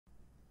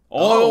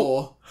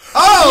Oh!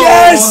 Oh!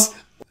 Yes!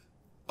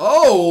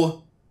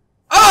 Oh!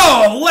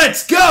 Oh!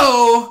 Let's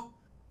go!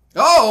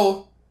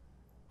 Oh!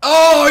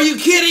 Oh, are you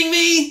kidding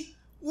me?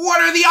 What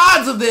are the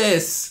odds of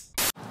this?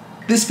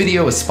 This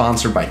video is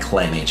sponsored by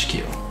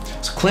ClanHQ.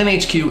 So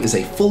ClanHQ is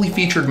a fully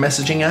featured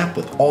messaging app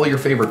with all your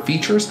favorite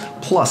features,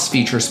 plus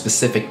features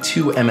specific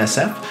to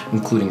MSF,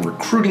 including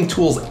recruiting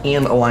tools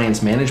and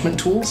alliance management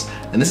tools.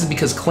 And this is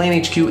because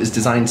ClanHQ is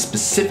designed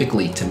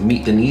specifically to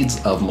meet the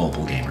needs of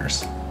mobile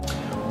gamers.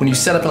 When you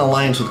set up an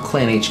alliance with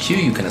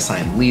ClanHQ, you can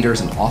assign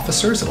leaders and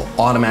officers. It'll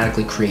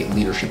automatically create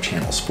leadership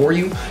channels for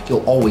you.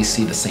 You'll always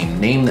see the same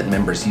name that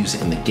members use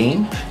in the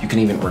game. You can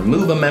even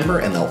remove a member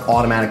and they'll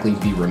automatically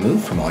be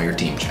removed from all your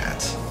team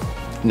chats.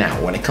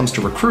 Now, when it comes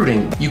to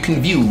recruiting, you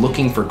can view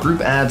looking for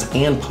group ads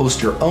and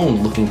post your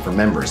own looking for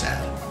members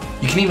ad.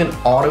 You can even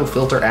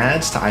auto-filter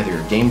ads to either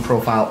your game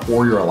profile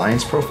or your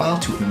alliance profile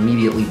to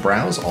immediately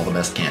browse all the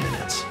best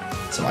candidates.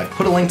 So I've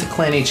put a link to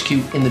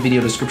ClanHQ in the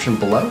video description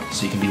below,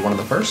 so you can be one of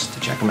the first to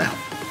check them out.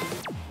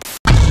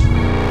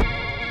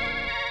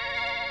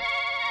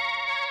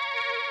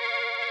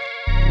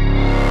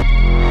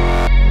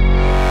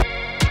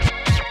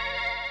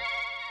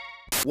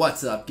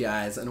 What's up,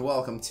 guys, and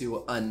welcome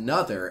to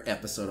another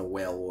episode of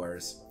Whale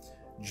Wars.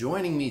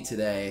 Joining me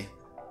today,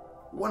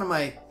 one of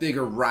my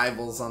bigger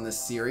rivals on this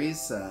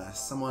series,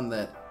 someone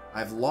that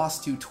I've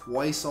lost to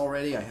twice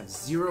already. I have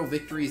 0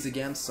 victories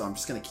against, so I'm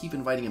just going to keep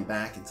inviting him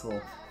back until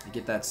I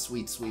get that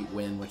sweet, sweet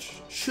win,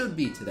 which should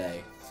be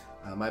today.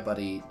 My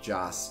buddy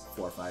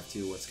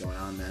Jos452, what's going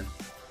on, man?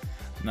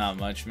 Not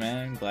much,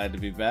 man. Glad to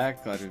be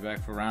back. Glad to be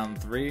back for round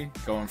 3.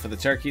 Going for the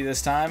turkey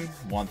this time.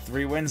 Want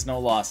 3 wins, no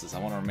losses. I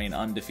want to remain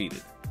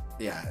undefeated.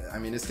 Yeah, I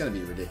mean, it's going to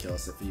be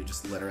ridiculous if you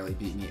just literally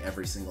beat me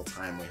every single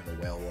time we have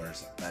a Whale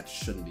Wars. That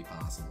shouldn't be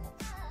possible.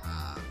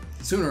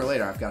 Sooner or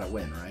later, I've got to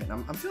win, right?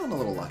 I'm feeling a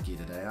little lucky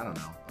today. I don't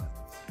know, but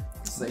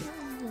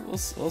we'll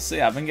see. We'll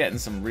see. I've been getting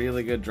some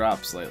really good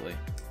drops lately.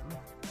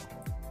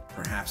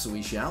 Perhaps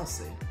we shall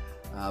see.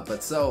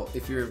 But so,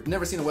 if you've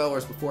never seen a Whale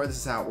Wars before, this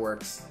is how it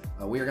works.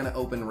 We are going to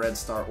open red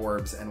star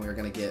orbs, and we are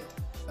going to get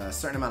a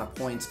certain amount of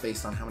points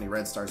based on how many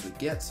red stars we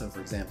get. So,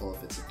 for example,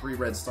 if it's a 3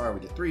 red star, we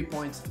get 3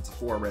 points. If it's a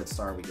 4 red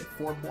star, we get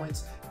 4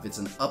 points. If it's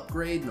an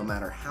upgrade, no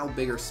matter how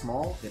big or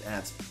small, it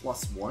adds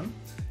 +1.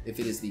 If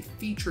it is the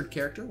featured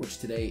character, which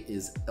today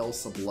is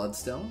Elsa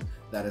Bloodstone,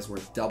 that is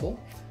worth double.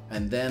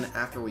 And then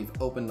after we've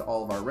opened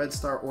all of our red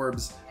star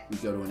orbs, we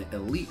go to an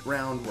elite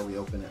round where we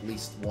open at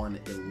least 1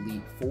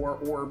 elite 4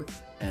 orb,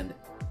 and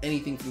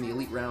anything from the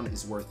elite round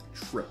is worth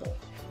triple.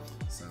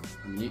 So,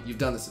 I mean, you've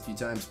done this a few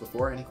times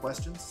before. Any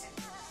questions?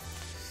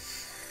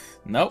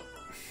 Nope.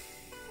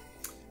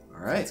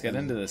 All right. Let's get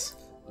into this.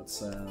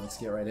 Let's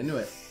get right into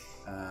it.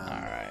 All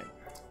right.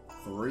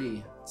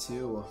 3,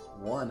 2,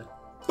 1.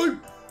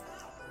 Boom!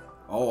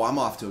 Oh, I'm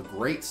off to a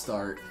great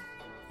start.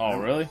 Oh,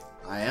 really?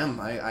 I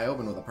am. I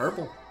opened with a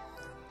purple.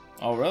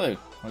 Oh, really?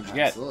 What'd you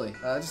get? Absolutely.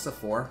 Just a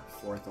 4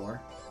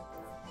 Thor.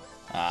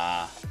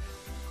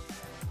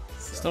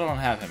 Still don't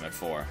have him at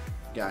 4.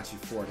 Got you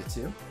 4 to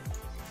 2.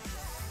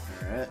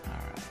 All right.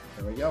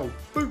 There we go.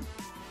 Boom!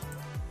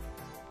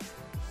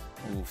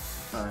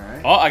 Oof. All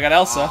right. Oh, I got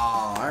Elsa.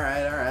 Oh, all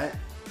right.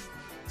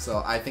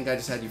 So I think I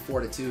just had you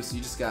 4 to 2, so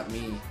you just got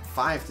me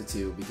 5 to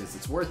 2 because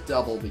it's worth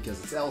double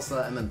because it's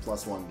Elsa, and then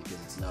 +1 because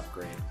it's an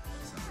upgrade.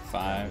 So,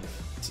 5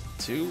 to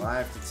 2.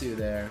 5 to 2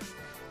 there.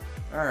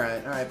 All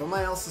right. But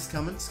my Elsa's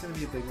coming. It's gonna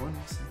be a big one.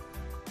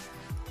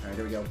 All right,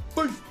 here we go.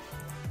 Boom!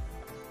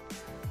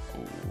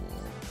 Ooh,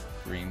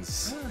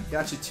 greens.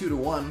 Got you 2 to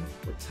 1.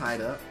 We're tied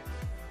up.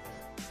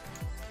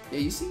 Yeah,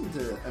 you seem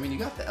to. I mean, you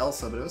got the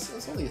Elsa, but it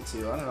was only a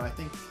 2. I don't know.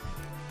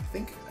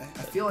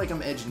 I feel like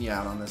I'm edging you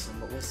out on this one,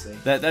 but we'll see.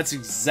 That's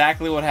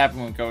exactly what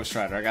happened with Ghost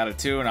Rider. I got a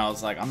 2, and I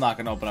was like, I'm not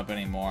gonna open up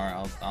anymore.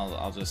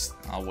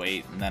 I'll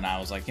wait. And then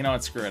I was like, you know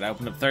what, screw it. I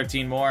opened up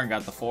 13 more and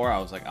got the 4. I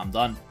was like, I'm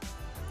done.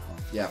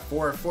 Yeah,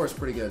 4 is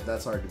pretty good.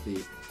 That's hard to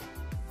beat.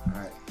 All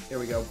right, here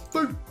we go.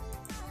 Boom!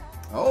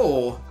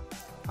 Oh,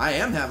 I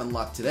am having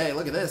luck today.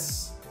 Look at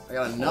this. I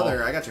got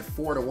another. I got your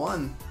 4 to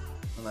 1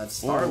 on that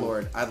Star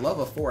Lord. I'd love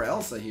a 4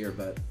 Elsa here,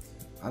 but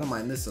I don't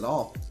mind this at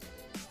all.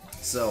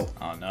 So.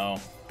 Oh no.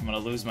 I'm gonna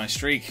lose my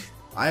streak.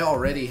 I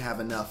already have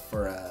enough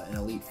for an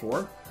Elite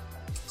 4,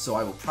 so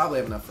I will probably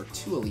have enough for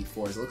 2 Elite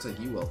 4s. It looks like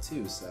you will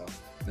too, so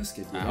this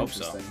could be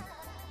interesting. Hope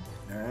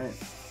so. Alright,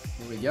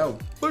 here we go.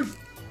 Boom!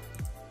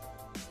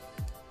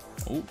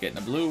 Oh, getting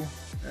a blue.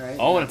 Alright.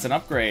 Oh, and it's an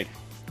upgrade.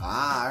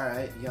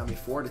 Alright. You got me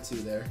 4 to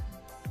 2 there.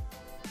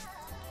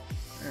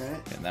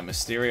 Alright. And that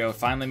Mysterio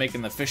finally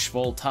making the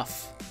fishbowl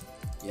tough.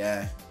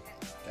 Yeah.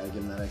 Gotta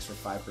give him that extra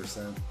 5%.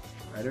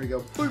 Alright, here we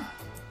go. Boom!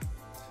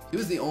 He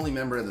was the only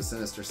member of the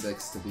Sinister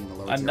Six to be in the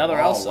lower tier. Another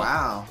Elsa.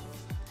 Wow.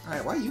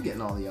 Alright, why are you getting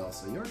all the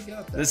Elsa? You already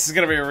got that. This is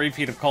going to be a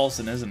repeat of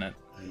Coulson, isn't it?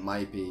 It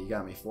might be. You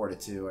got me 4 to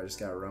 2. I just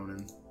got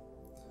Ronan.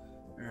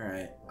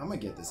 Alright. I'm going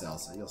to get this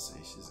Elsa. You'll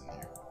see. She's in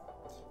here.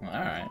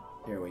 Alright.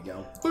 Here we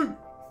go. Boom!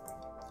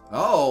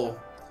 Oh!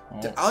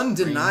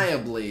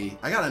 Undeniably. Green.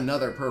 I got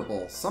another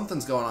purple.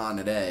 Something's going on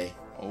today.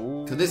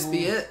 Oh. Could this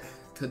be it?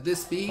 Could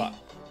this be?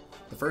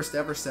 The first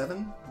ever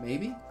 7,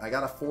 maybe. I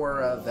got a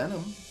 4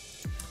 Venom.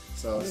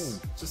 So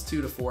it's just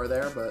 2 to 4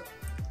 there, but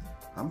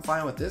I'm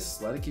fine with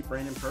this. Let it keep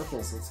raining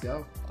purples. Let's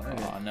go.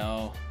 Oh,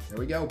 no. There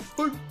we go.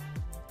 Boom.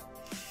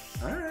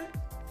 All right.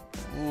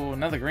 Ooh,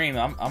 another green.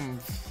 I'm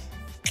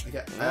I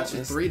got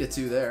actually 3 to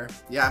 2 there.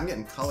 Yeah, I'm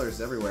getting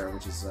colors everywhere,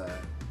 which is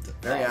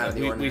very out of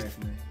the ordinary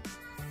for me.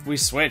 We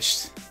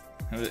switched.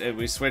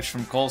 We switched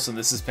from Coulson.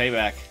 This is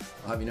payback.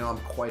 I'll have you know I'm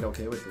quite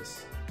okay with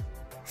this.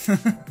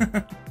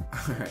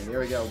 All right, here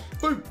we go.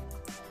 Boom.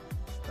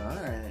 All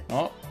right.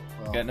 Oh,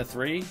 well, getting a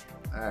 3.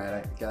 All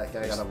right, I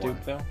got a 1.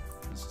 Though.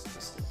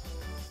 Just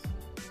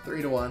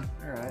 3 to 1.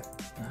 All right.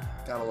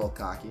 Got a little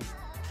cocky.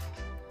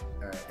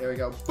 All right, here we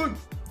go. Boom.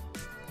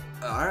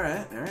 All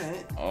right, all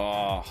right.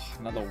 Oh,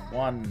 another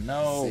 1.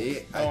 No.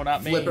 See, no,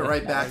 not me. Flip it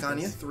right back on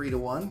you. 3 to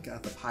 1.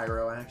 Got the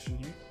pyro action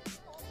here.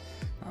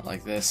 Not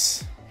like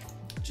this.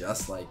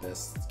 Just like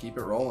this. Let's keep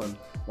it rolling.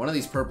 One of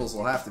these purples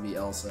will have to be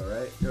Elsa,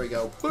 right? Here we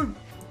go. Boom.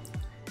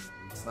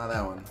 It's not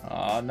that one.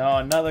 Oh no,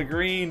 another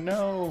green. No.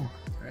 All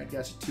right,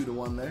 got you 2 to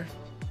 1 there.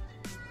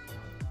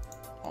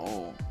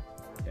 Oh.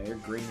 Yeah, you're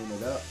greening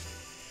it up.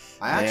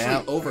 I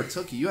actually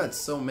overtook you. You had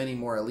so many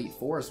more Elite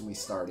 4s when we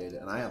started,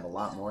 and I have a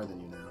lot more than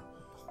you now.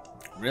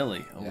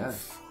 Really? Yeah.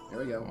 Oof. Here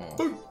we go. Oh.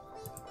 Boom.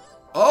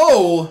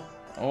 Oh!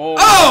 Oh!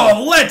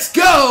 Oh! Let's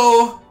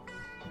go!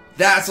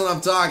 That's what I'm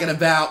talking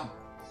about.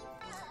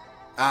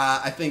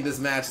 I think this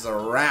match is a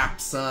wrap,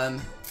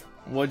 son.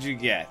 What'd you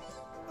get?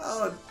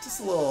 Oh, just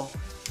a little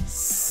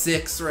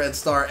 6 red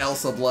star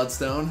Elsa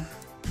Bloodstone.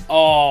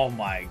 Oh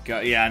my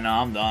god. Yeah, no,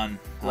 I'm done.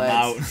 Let's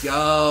I'm out.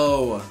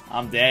 go.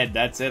 I'm dead.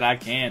 That's it. I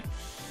can't.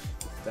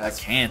 That's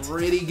I can't.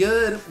 pretty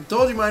good.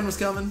 Told you mine was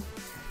coming.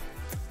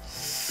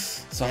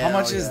 So how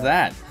much is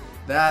that?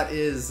 That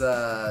is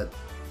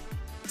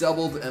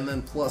doubled and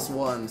then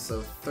 +1,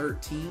 so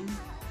 13.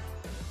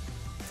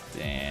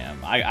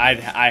 Damn.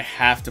 I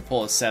have to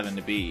pull a 7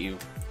 to beat you.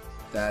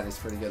 That is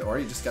pretty good. Or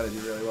you just got to do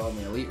really well in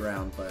the elite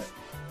round, but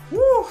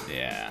woo!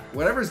 Yeah.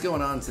 Whatever's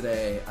going on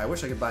today, I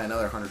wish I could buy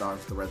another $100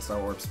 with the Red Star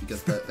Orbs,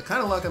 because the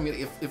kind of luck I'm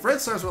getting, if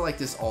Red Stars were like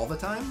this all the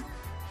time,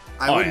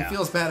 I wouldn't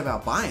feel as bad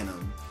about buying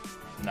them.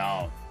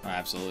 No,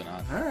 absolutely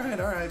not.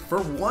 All right.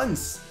 For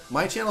once,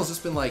 my channel's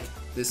just been like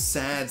this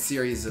sad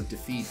series of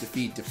defeat.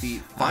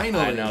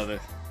 Finally. I know that.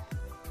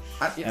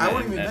 I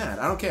wouldn't be mad.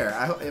 I don't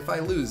care. If I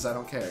lose, I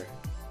don't care.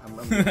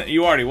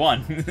 You already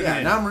won.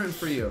 Yeah, now I'm rooting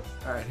for you.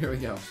 All right, here we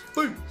go.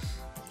 Boom.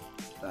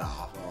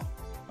 Oh, well.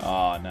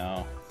 Oh,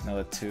 no.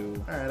 Another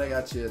 2. All right, I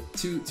got you.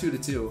 2 to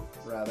 2,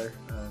 rather.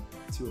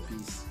 2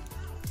 apiece.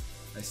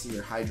 I see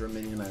your Hydra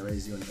minion. I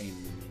raise you an AIM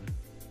minion.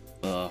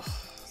 Ugh.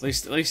 At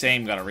least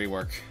AIM got a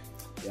rework.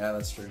 Yeah,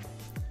 that's true.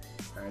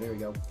 All right, here we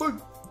go.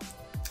 Boom.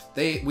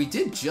 We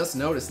did just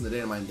notice in the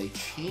data mine they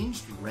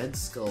changed Red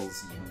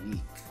Skull's unique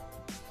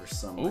for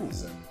some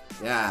reason.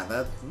 Yeah,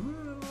 that. I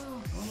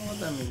don't know what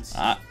that means.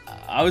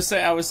 I was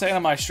saying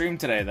on my stream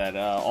today that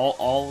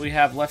all we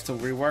have left to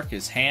rework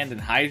is Hand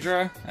and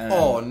Hydra. And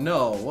oh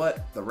no!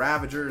 What? The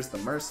Ravagers, the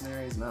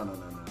Mercenaries? No.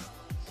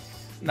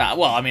 Nah.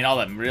 Well, I mean, all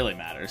that really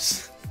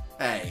matters.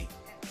 Hey,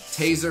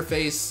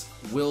 Taserface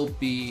will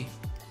be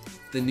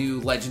the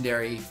new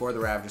legendary for the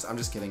Ravagers. I'm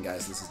just kidding,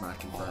 guys. This is not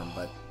confirmed,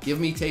 but give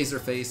me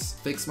Taserface,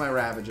 fix my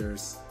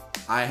Ravagers.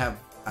 I have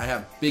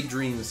big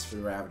dreams for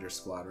the Ravager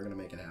squad. We're gonna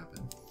make it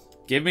happen.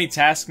 Give me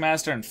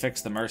Taskmaster and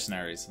fix the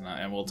Mercenaries,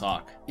 and we'll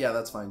talk. Yeah,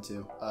 that's fine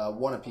too.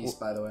 1 apiece,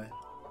 by the way.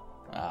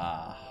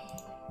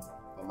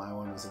 But my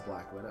one was a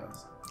Black Widow.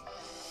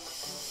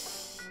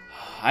 So.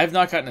 I have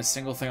not gotten a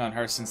single thing on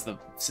her since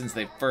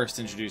they first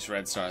introduced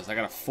Red Stars. I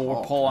got a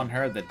 4 pull on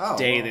her the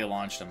day they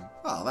launched them.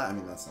 Oh, I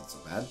mean that's not so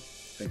bad.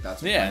 I think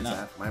that's what mine's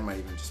at. Mine might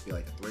even just be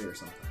like a 3 or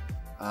something.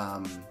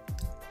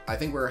 I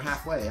think we're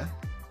halfway, yeah?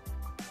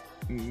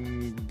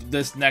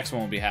 This next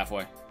one will be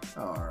halfway.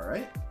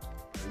 Alright.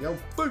 There we go.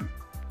 Boom!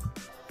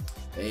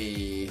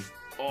 Hey.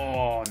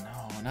 Oh,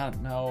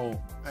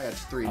 no. I got you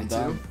 3 to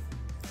 2.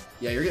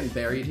 Yeah, you're getting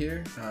buried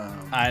here.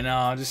 I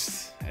know,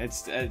 it's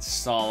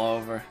just all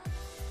over.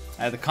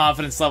 The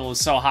confidence level was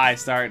so high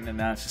starting, and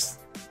now it's just...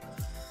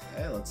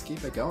 Hey, let's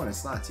keep it going.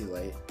 It's not too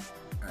late.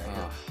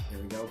 Alright, here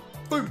we go.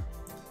 Boom!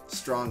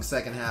 Strong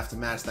second half to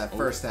match that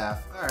first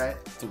half. Alright.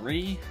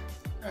 3?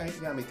 Alright,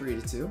 you got me 3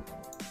 to 2.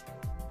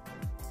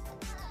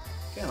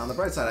 Again, on the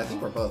bright side, I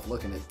think we're both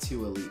looking at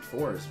 2 Elite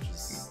 4s, which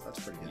is, that's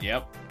pretty good.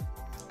 Yep.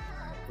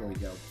 Alright, here we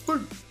go.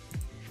 Boom!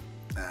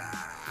 Just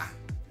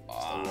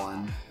a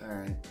 1.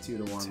 Alright, 2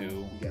 to 1. 2.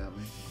 You got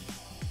me.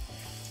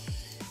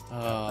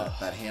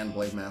 That hand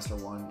Blade Master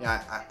 1.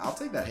 Yeah, I'll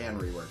take that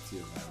hand rework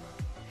too.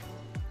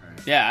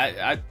 Right.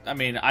 Yeah, I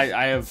mean,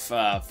 I have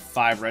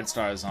 5 Red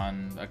Stars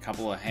on a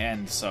couple of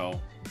hands, so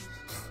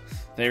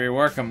they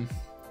rework them.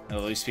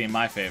 It'll at least be in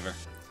my favor.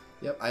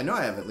 Yep, I know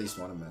I have at least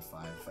one of them at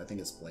 5. I think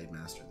it's Blade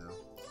Master though.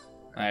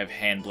 I have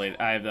Hand Blade.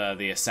 I have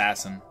the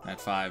Assassin at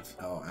 5.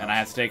 Oh, and I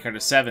have to take her to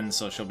 7,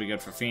 so she'll be good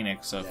for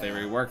Phoenix. So if they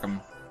rework them,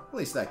 at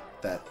least that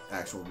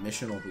actual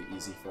mission will be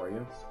easy for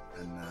you.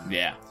 And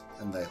yeah.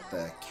 And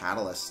the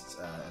Catalyst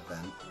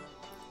event.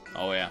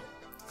 Oh yeah,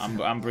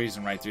 I'm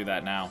breezing right through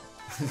that now.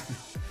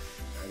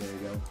 Alright, there we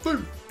go.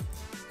 Boom!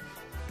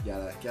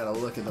 Gotta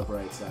look at the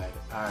bright side.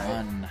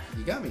 Alright.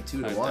 You got me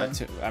 2 to 1.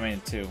 2.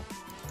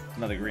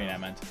 Another green, I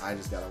meant. I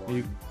just got a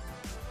 1.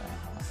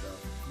 So,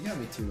 you got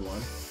me 2 to 1. But I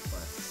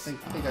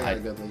think I got a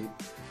good lead.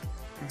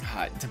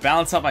 To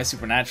balance out my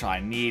supernatural, I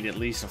need at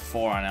least a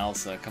 4 on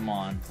Elsa. Come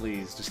on,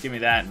 please. Just give me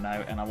that, and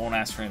I won't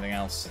ask for anything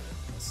else.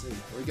 Let's see.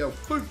 Here we go.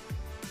 Boom!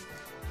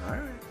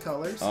 Alright,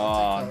 colors.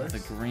 Oh, the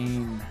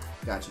green.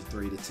 Got you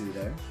 3 to 2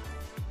 there.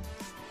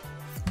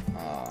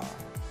 Alright.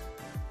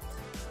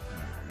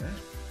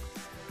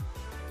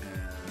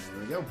 And here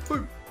we go.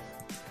 Boom!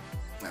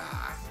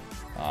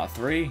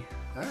 3.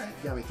 Alright,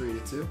 you got me 3 to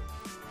 2.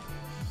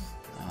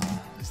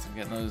 At least I'm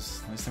getting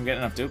those. At least I'm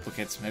getting enough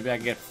duplicates. Maybe I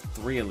can get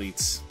 3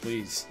 elites,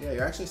 please. Yeah,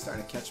 you're actually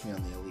starting to catch me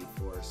on the elite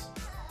force.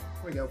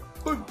 Here we go.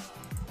 Boom!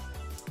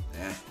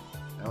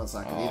 That one's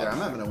not good either. I'm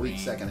having a weak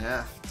second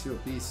half. 2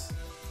 apiece.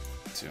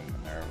 2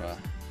 Minerva.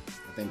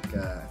 I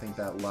think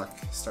that luck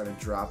started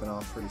dropping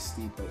off pretty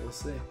steep, but we'll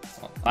see.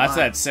 Well, that's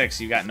at 6.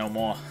 You got no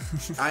more.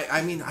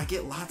 I mean, I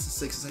get lots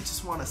of 6s. I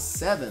just want a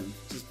 7.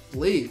 Just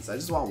please. I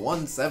just want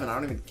 1 7. I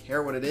don't even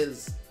care what it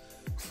is.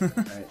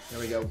 Alright, here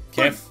we go.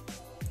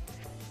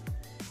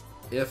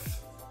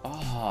 If.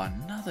 Oh,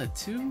 another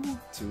 2?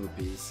 2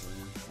 apiece.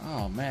 Man.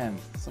 Oh, man.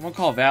 Someone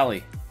call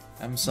Valley.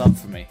 Have him sub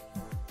for me.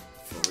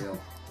 For real.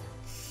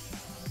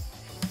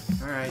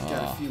 Alright,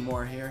 got a few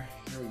more here.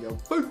 Here we go.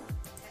 Boom!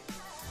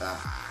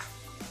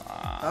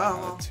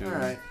 Oh, well,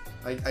 alright.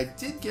 I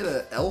did get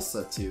a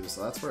Elsa too,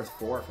 so that's worth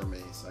 4 for me.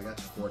 So I got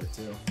you 4 to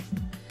 2.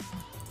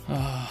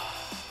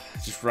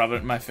 Just rub it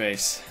in my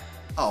face.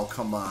 Oh,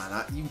 come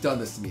on. You've done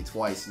this to me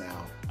twice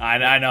now.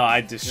 I know,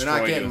 I destroyed you. You're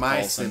not getting my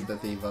Coulson.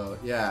 sympathy vote.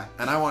 Yeah,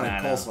 and I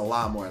wanted Coulson a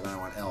lot more than I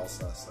want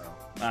Elsa, so.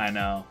 I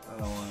know. I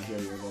don't want to hear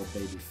your little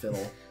baby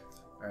fiddle.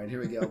 Alright,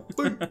 here we go.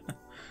 Boom!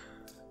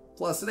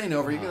 Plus, it ain't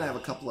over. You're going to have a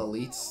couple of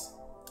elites.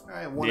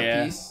 Alright, 1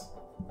 apiece.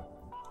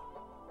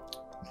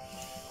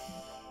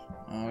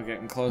 Oh, we're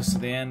getting close to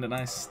the end, and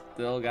I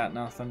still got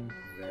nothing.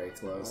 Very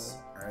close.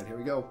 Alright, here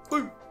we go.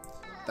 Boom!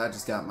 That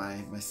just got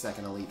my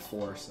second elite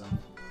 4, so.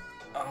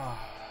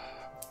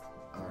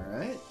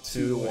 Alright,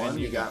 2 to 1.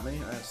 You got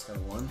me. I just got a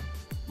 1.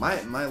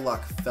 My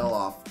luck fell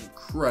off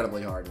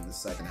incredibly hard in the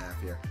second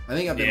half here. I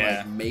think I've been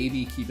like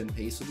maybe keeping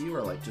pace with you,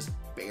 or like just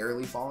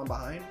barely falling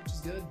behind, which is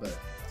good, but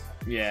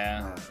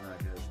not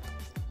good.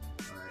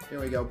 Alright, here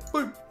we go.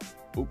 Boom!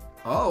 Oop.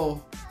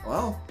 Oh,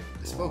 well,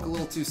 I spoke a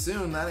little too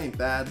soon. That ain't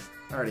bad.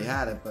 I already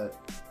had it, but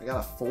I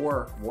got a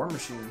 4 War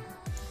Machine.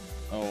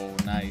 Oh,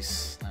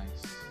 nice.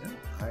 Yeah,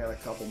 I got a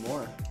couple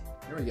more.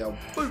 Here we go.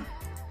 Boom!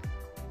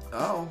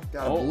 Oh,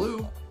 got a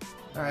blue.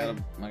 Alright,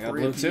 I got a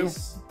blue too.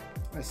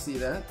 I see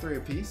that. 3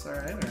 apiece.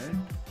 Alright.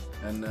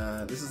 And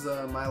this is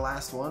my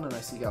last one, and I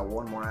see you got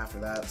 1 more after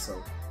that,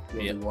 so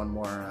you'll do 1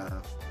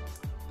 more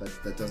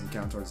that doesn't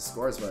count towards the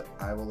scores, but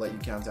I will let you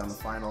count down the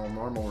final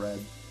normal red.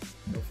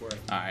 Go for it.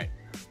 Alright.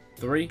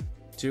 3,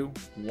 2,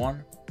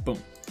 1, boom.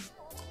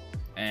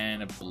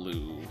 And a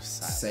blue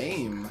side.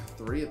 Same.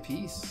 3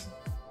 apiece.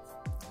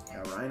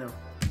 Got Rhino.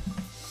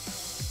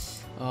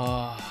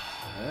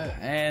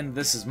 And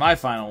this is my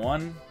final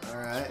one.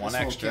 Alright, one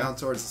this extra. won't count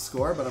towards the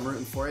score, but I'm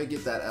rooting for you.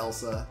 Get that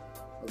Elsa.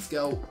 Let's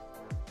go.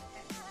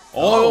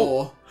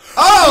 Oh!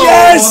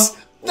 Yes!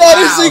 That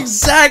is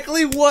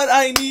exactly what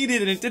I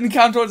needed, and it didn't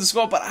count towards the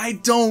score, but I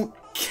don't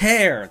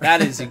care.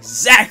 That is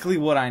exactly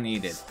what I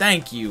needed.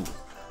 Thank you.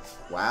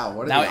 Wow,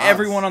 what are now the odds?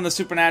 Everyone on the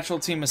Supernatural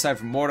team aside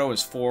from Mordo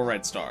is 4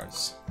 red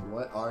stars.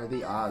 What are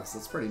the odds?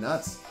 That's pretty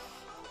nuts.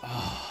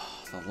 Oh,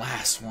 the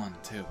last one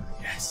too.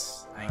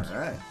 Yes. Thank you.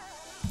 Alright.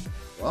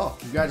 Well,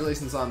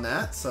 congratulations on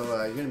that. So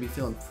you're going to be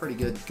feeling pretty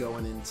good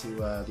going into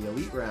the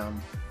Elite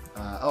round.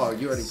 Oh,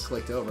 you already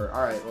clicked over.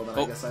 Alright, well then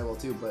I guess I will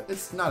too, but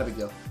it's not a big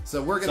deal.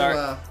 So we're going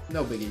to,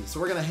 no biggie.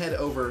 So we're going to head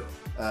over,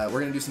 we're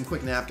going to do some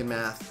quick napkin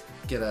math,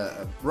 get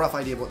a rough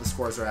idea of what the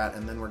scores are at,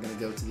 and then we're going to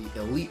go to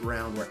the Elite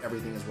round where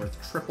everything is worth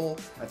triple.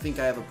 I think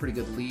I have a pretty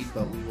good lead,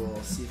 but we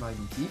will see if I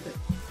can keep it.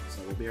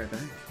 So we'll be right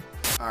back.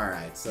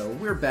 Alright, so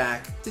we're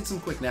back. Did some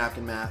quick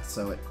napkin math,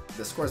 so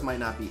the scores might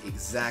not be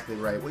exactly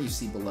right. What you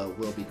see below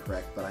will be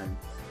correct, but I'm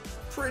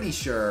pretty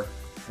sure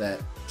that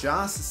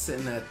Jos is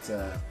sitting at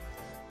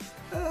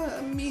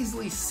a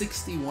measly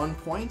 61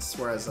 points,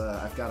 whereas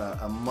I've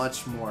got a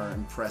much more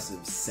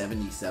impressive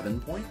 77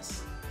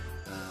 points.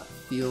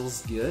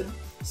 Feels good.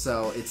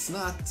 So it's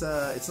not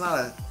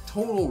a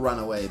total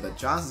runaway, but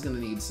Jos is going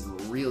to need some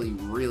really,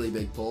 really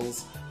big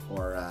pulls,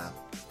 or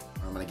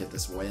I'm going to get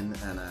this win.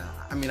 And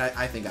I mean,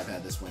 I think I've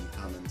had this win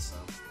coming, so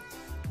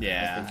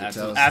yeah,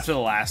 after the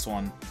last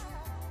one.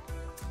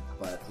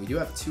 But we do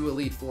have 2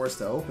 Elite Fours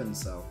to open,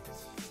 so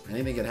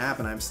anything could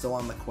happen. I'm still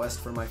on the quest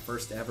for my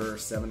first ever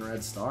 7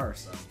 red star,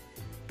 so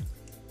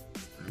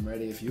I'm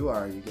ready if you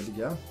are. You good to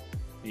go?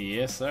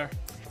 Yes, sir.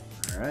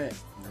 Alright,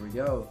 here we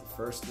go. The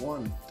first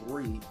one.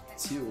 3,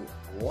 2,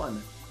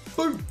 1.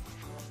 Boom!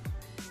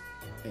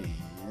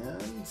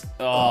 And...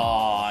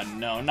 oh,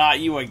 no, not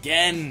you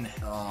again!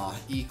 Oh,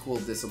 equal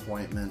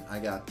disappointment. I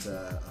got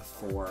a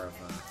 4 of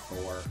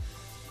 4.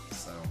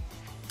 So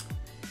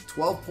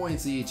 12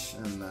 points each,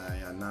 and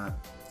yeah,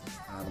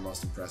 the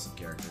most impressive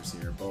characters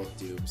here, both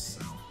dupes.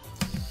 So,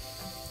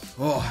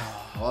 well,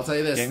 I'll tell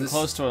you this: getting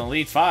close to an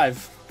Elite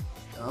 5.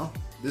 Well,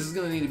 this is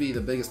going to need to be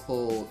the biggest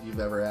pull you've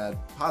ever had,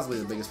 possibly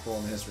the biggest pull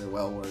in the history of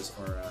Whale Wars,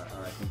 or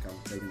I think I'm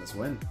taking this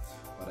win.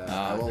 But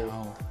I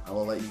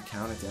will let you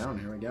count it down.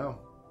 Here we go.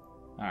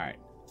 All right,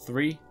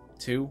 3,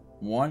 2,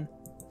 1,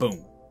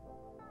 boom.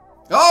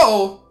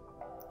 Oh!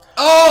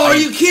 Oh, are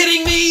you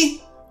kidding me?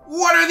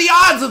 What are the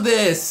odds of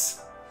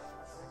this?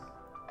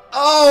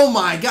 Oh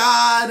my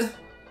god.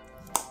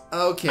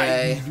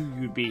 Okay. I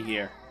knew you'd be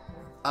here.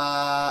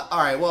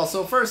 Alright, well,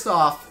 so first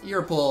off,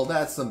 your pull,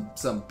 that's some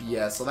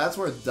BS. So that's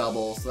worth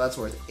double, so that's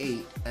worth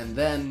 8. And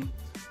then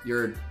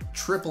you're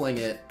tripling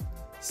it,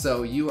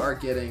 so you are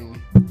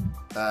getting,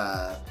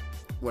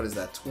 what is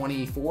that,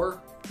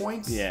 24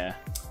 points? Yeah.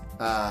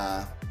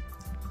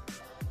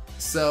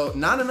 So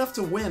not enough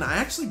to win. I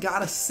actually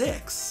got a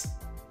 6.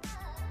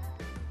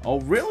 Oh,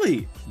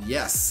 really?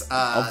 Yes.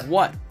 Of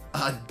what?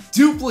 A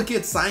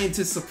duplicate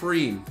Scientist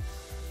Supreme.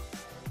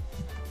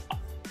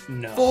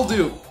 No. Full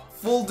dupe.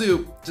 Full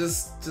dupe.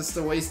 Just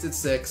a wasted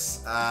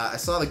 6. I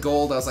saw the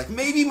gold. I was like,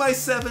 maybe my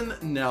 7.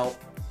 No.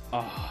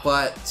 Oh.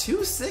 But 2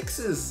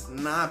 6s,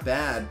 not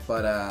bad.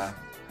 But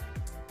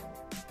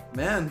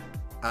man.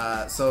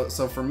 So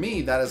for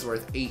me, that is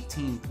worth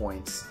 18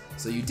 points.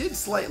 So you did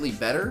slightly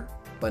better,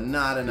 but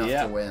not enough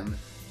to win.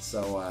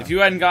 So if you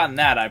hadn't gotten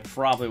that, I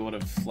probably would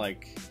have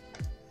like.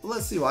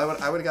 Let's see. Well,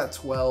 I would have got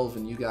 12,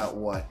 and you got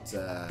what?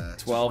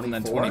 12 and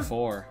then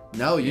 24.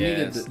 No, you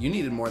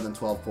needed more than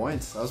 12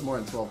 points. I was more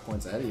than 12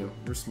 points ahead of you.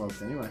 You're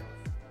smoked anyway.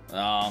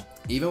 Oh.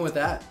 Even with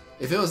that,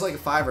 if it was like a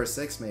 5 or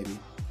 6, maybe.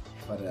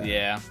 But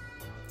yeah.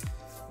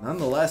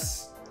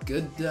 Nonetheless,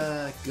 good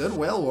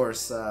Whale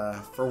Wars.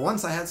 For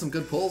once, I had some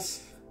good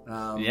pulls.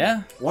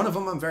 Yeah. One of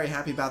them I'm very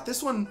happy about.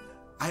 This one,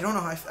 I don't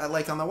know. I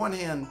like on the one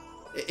hand,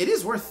 it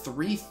is worth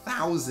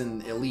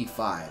 3,000 Elite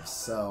 5s.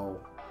 So.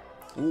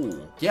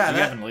 Ooh. Yeah, you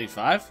have an Elite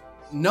 5?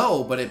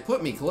 No, but it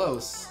put me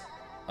close.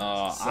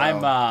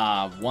 I'm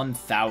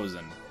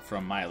 1,000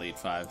 from my Elite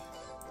 5.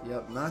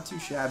 Yep, not too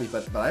shabby,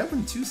 but I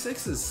opened 2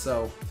 6s,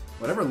 so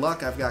whatever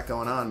luck I've got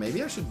going on,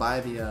 maybe I should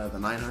buy the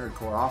 900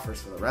 core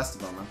offers for the rest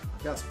of them.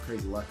 I've got some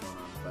crazy luck going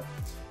on, but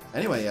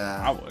anyway,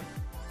 I would.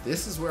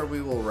 This is where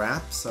we will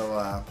wrap.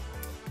 So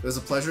it was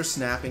a pleasure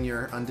snapping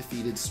your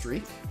undefeated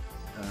streak.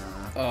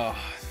 Not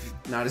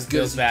as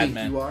good as you think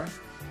you are,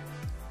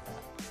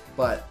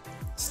 but.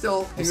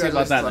 Still, we'll see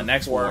about that in the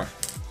next war.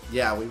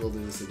 Yeah, we will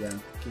do this again.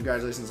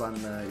 Congratulations on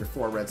your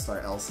 4 red star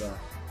Elsa.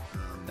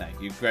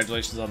 Thank you.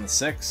 Congratulations on the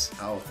 6.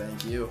 Oh,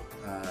 thank you.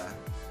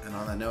 And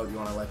on that note, do you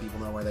want to let people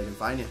know where they can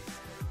find you?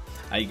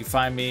 You can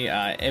find me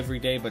every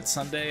day but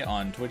Sunday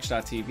on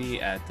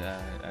twitch.tv at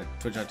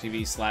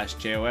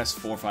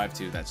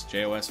twitch.tv/JOS452. That's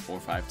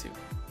JOS452.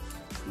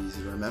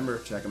 Easy to remember.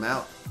 Check them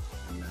out.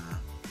 And on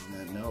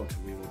that note,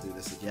 we will do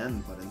this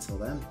again. But until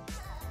then,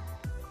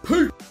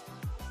 peace!